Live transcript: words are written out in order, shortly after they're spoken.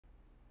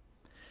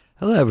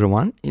Hello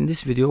everyone, in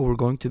this video we're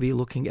going to be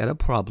looking at a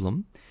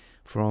problem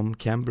from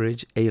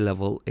Cambridge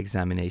A-level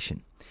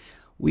examination.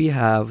 We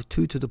have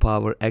 2 to the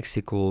power x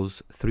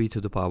equals 3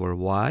 to the power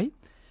y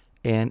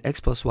and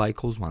x plus y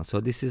equals 1. So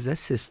this is a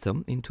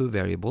system in 2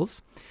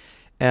 variables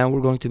and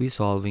we're going to be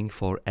solving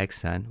for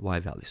x and y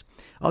values.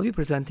 I'll be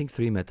presenting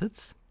 3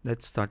 methods.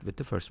 Let's start with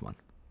the first one.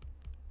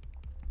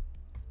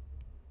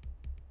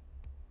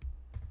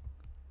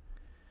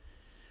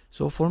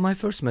 So for my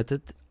first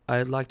method,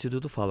 I'd like to do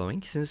the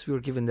following. Since we were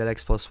given that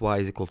x plus y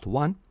is equal to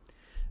 1,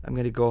 I'm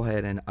going to go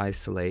ahead and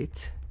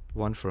isolate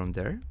 1 from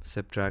there,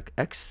 subtract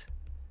x.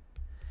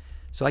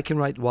 So I can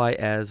write y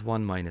as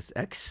 1 minus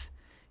x,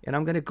 and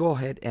I'm going to go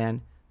ahead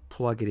and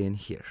plug it in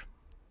here.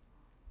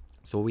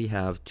 So we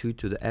have 2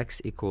 to the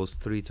x equals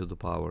 3 to the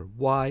power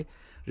y,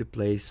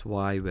 replace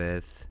y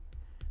with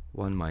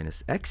 1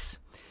 minus x,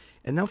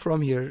 and now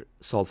from here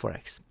solve for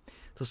x.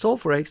 To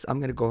solve for x, I'm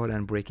going to go ahead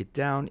and break it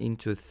down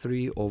into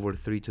 3 over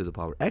 3 to the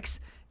power x,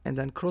 and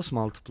then cross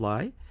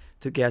multiply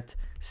to get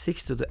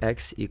 6 to the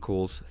x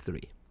equals 3.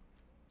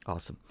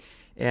 Awesome.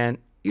 And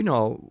you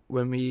know,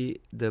 when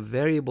the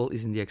variable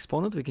is in the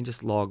exponent, we can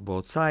just log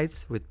both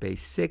sides with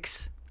base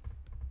 6,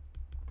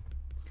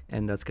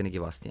 and that's going to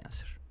give us the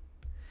answer.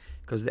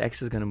 Because the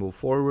x is going to move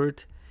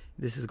forward,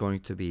 this is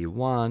going to be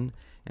 1,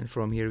 and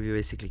from here we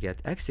basically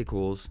get x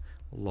equals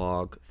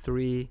log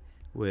 3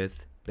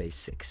 with base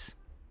 6.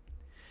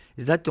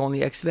 Is that the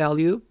only x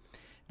value?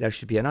 There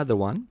should be another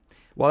one.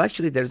 Well,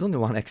 actually, there's only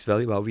one x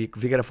value, but we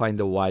got to find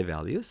the y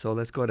value. So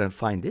let's go ahead and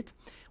find it.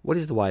 What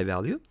is the y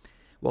value?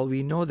 Well,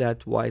 we know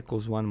that y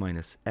equals 1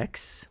 minus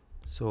x.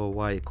 So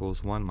y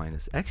equals 1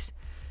 minus x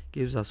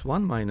gives us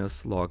 1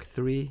 minus log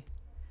 3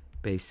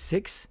 base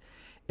 6.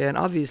 And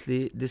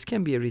obviously, this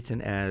can be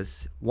written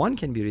as, 1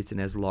 can be written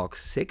as log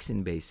 6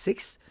 in base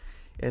 6.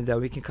 And then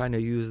we can kind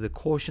of use the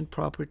quotient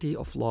property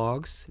of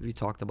logs. We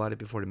talked about it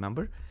before,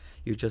 remember?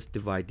 You just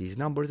divide these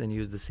numbers and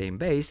use the same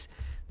base.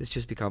 This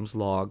just becomes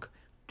log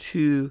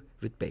 2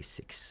 with base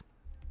 6.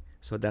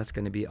 So that's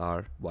going to be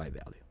our y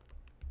value.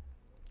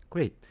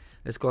 Great.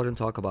 Let's go ahead and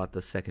talk about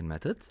the second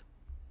method.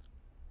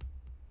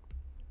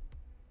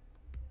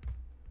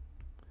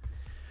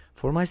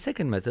 For my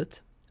second method,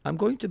 I'm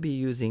going to be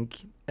using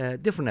a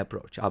different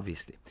approach,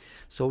 obviously.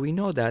 So we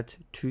know that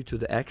 2 to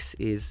the x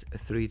is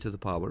 3 to the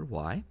power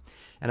y.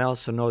 And I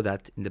also know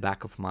that in the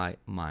back of my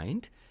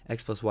mind,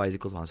 x plus y is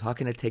equal to 1. So how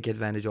can I take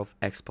advantage of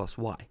x plus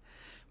y?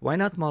 Why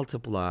not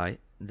multiply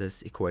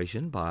this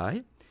equation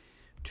by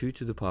 2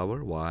 to the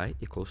power y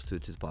equals 2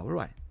 to the power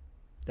y?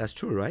 That's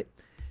true, right?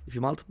 If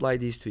you multiply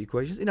these two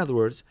equations, in other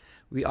words,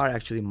 we are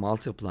actually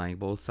multiplying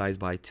both sides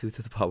by 2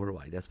 to the power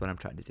y. That's what I'm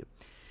trying to do.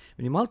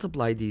 When you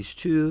multiply these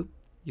two,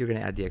 you're going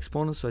to add the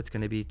exponents, so it's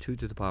going to be 2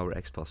 to the power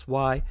x plus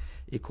y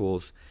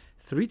equals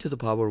 3 to the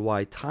power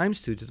y times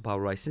 2 to the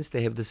power y. Since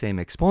they have the same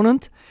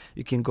exponent,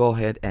 you can go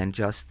ahead and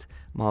just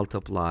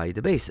multiply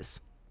the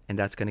bases. And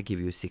that's going to give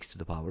you 6 to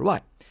the power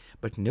y.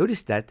 But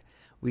notice that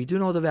we do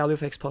know the value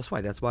of x plus y.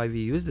 That's why we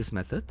use this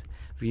method.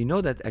 We know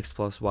that x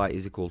plus y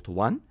is equal to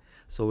 1.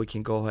 So we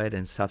can go ahead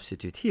and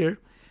substitute here.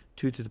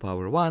 2 to the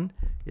power 1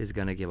 is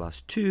going to give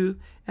us 2.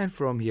 And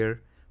from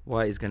here,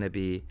 y is going to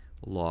be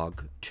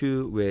log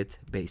 2 with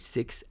base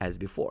 6 as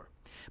before.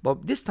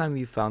 But this time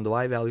we found the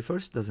y value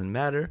first. Doesn't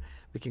matter.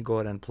 We can go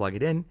ahead and plug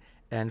it in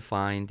and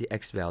find the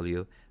x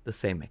value the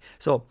same way.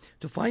 So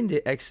to find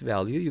the x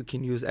value, you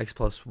can use x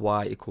plus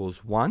y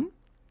equals 1.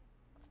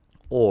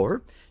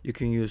 Or you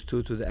can use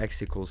 2 to the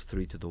x equals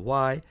 3 to the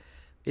y.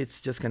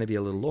 It's just going to be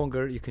a little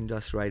longer. You can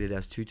just write it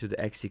as 2 to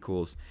the x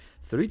equals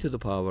 3 to the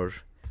power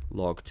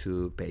log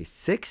 2 base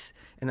 6.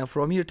 And then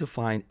from here to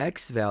find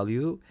x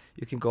value,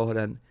 you can go ahead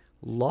and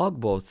log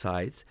both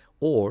sides.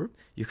 Or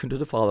you can do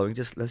the following.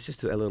 Let's just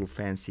do a little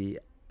fancy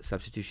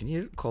substitution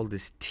here. Call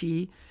this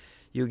t.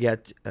 You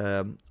get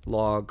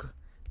log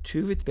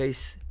 2 with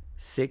base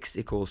 6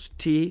 equals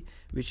t,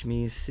 which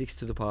means 6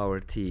 to the power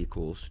t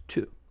equals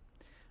 2.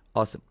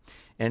 Awesome.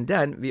 And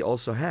then we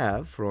also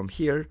have from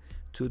here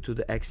 2 to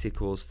the x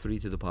equals 3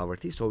 to the power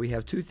t. So we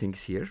have two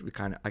things here.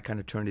 I kind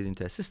of turned it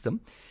into a system.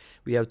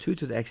 We have 2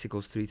 to the x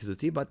equals 3 to the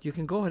t, but you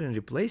can go ahead and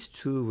replace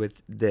 2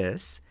 with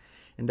this,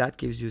 and that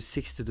gives you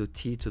 6 to the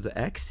t to the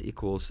x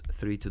equals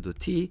 3 to the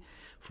t.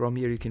 From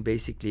here you can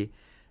basically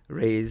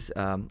raise,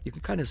 you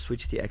can kind of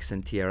switch the x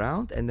and t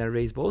around and then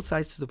raise both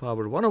sides to the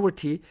power 1 over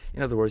t.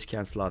 In other words,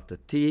 cancel out the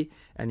t,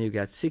 and you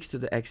get 6 to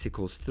the x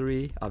equals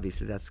 3.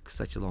 Obviously, that's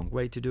such a long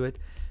way to do it,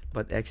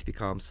 but x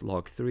becomes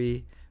log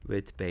 3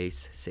 with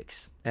base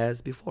 6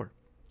 as before.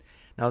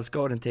 Now let's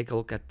go ahead and take a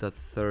look at the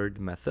third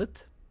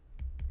method.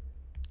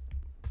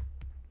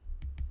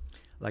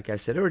 Like I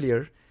said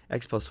earlier,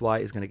 x plus y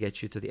is going to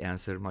get you to the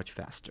answer much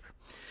faster.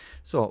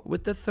 So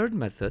with the third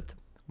method,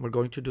 we're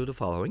going to do the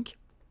following.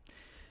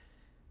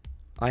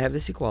 I have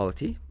this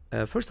equality.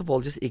 First of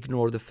all, just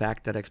ignore the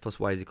fact that x plus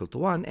y is equal to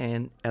 1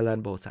 and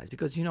ln both sides.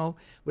 Because, you know,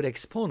 with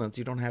exponents,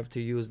 you don't have to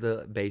use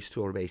the base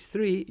 2 or base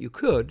 3. You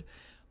could,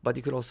 but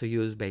you could also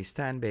use base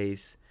 10,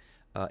 base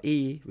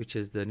e, which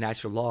is the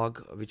natural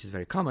log, which is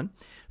very common.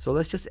 So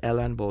let's just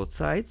ln both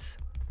sides.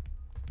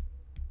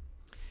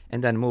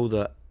 and then move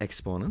the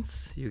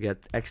exponents. You get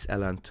x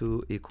ln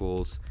 2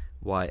 equals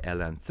y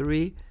ln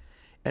 3.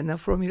 And then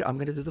from here, I'm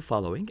going to do the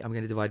following. I'm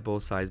going to divide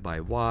both sides by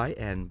y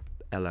and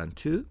ln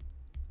 2.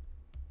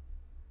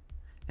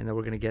 And then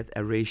we're going to get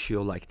a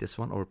ratio like this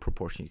one, or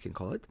proportion you can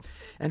call it.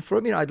 And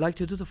from here, I'd like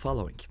to do the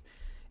following.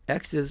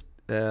 X is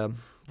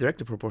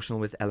directly proportional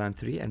with ln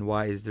 3 and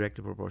y is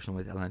directly proportional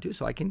with ln 2.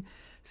 So I can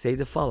say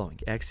the following.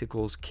 X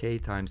equals k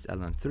times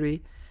ln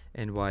 3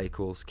 and y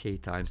equals k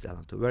times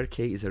ln 2, where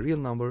k is a real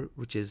number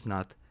which is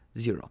not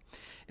 0.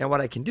 And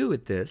what I can do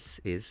with this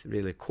is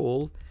really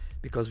cool,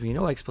 because we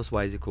know x plus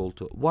y is equal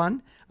to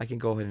 1. I can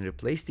go ahead and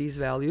replace these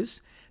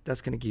values.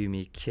 That's going to give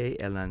me k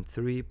ln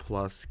 3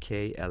 plus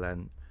k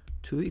ln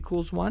 2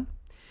 equals 1.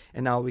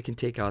 And now we can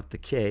take out the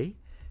k.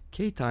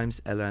 K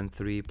times ln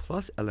 3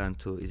 plus ln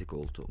 2 is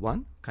equal to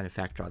 1. Kind of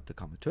factor out the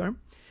common term.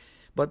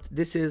 But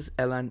this is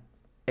ln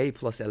a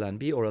plus ln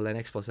b, or ln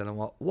x plus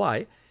ln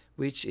y,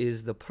 which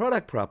is the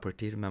product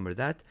property. Remember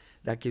that.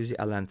 That gives you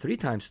ln 3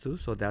 times 2,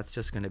 so that's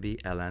just going to be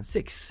ln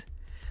 6.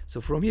 So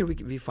from here,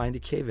 we find the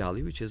k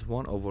value, which is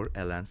 1 over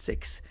ln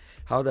 6.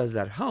 How does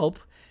that help?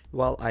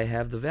 Well, I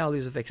have the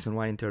values of x and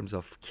y in terms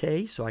of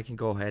k, so I can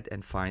go ahead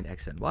and find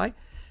x and y.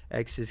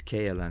 X is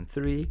k ln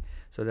 3,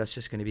 so that's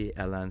just going to be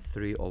ln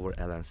 3 over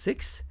ln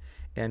 6.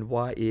 And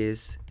y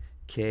is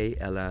k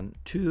ln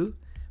 2,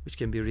 which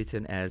can be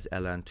written as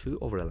ln 2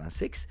 over ln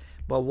 6.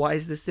 But why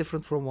is this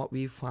different from what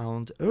we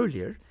found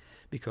earlier?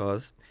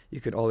 Because you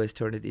can always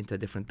turn it into a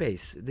different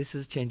base. This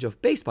is change of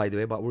base, by the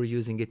way, but we're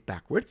using it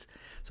backwards.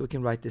 So we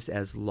can write this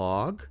as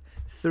log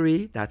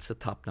 3. That's the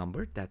top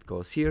number. That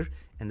goes here,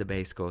 and the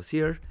base goes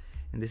here.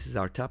 And this is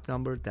our top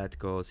number. That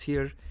goes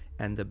here,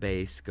 and the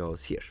base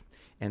goes here.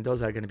 And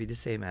those are going to be the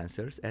same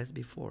answers as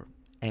before.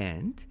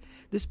 And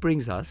this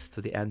brings us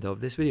to the end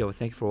of this video.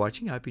 Thank you for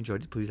watching. I hope you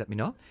enjoyed it. Please let me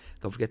know.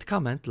 Don't forget to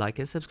comment, like,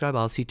 and subscribe.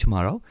 I'll see you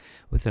tomorrow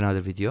with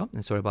another video.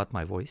 And sorry about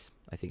my voice.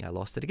 I think I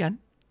lost it again.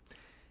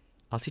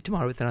 I'll see you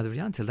tomorrow with another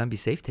video. Until then, be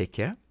safe, take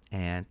care,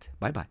 and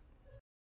bye-bye.